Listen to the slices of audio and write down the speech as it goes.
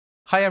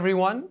Hi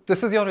everyone,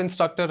 this is your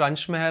instructor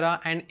Ransh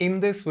Mehra, and in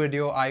this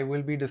video I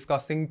will be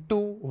discussing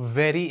two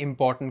very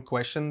important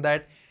questions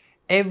that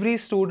every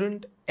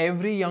student,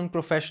 every young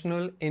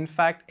professional, in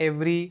fact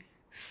every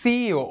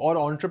CEO or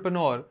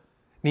entrepreneur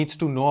needs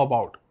to know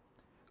about.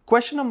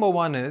 Question number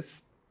one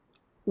is,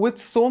 with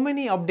so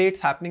many updates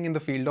happening in the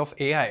field of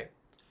AI,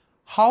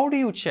 how do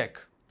you check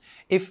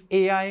if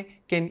AI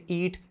can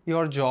eat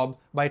your job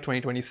by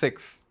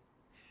 2026?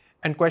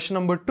 And question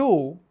number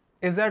two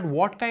is that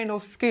what kind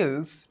of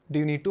skills do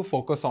you need to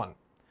focus on?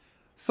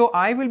 So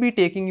I will be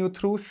taking you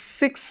through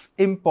 6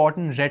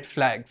 important red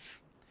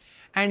flags.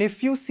 And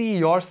if you see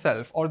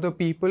yourself or the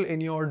people in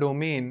your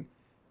domain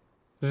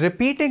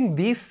repeating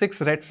these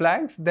 6 red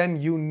flags,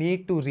 then you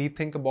need to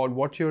rethink about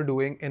what you're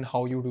doing and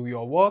how you do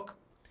your work.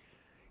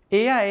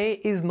 AI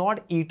is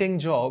not eating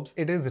jobs,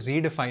 it is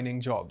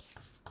redefining jobs.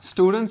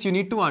 Students, you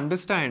need to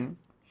understand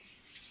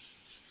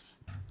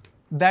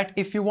that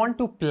if you want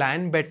to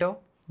plan better,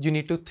 you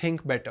need to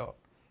think better.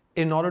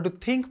 In order to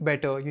think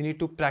better, you need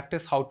to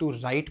practice how to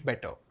write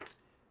better.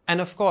 And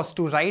of course,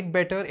 to write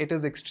better, it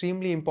is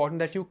extremely important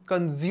that you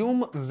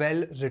consume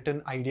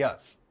well-written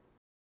ideas.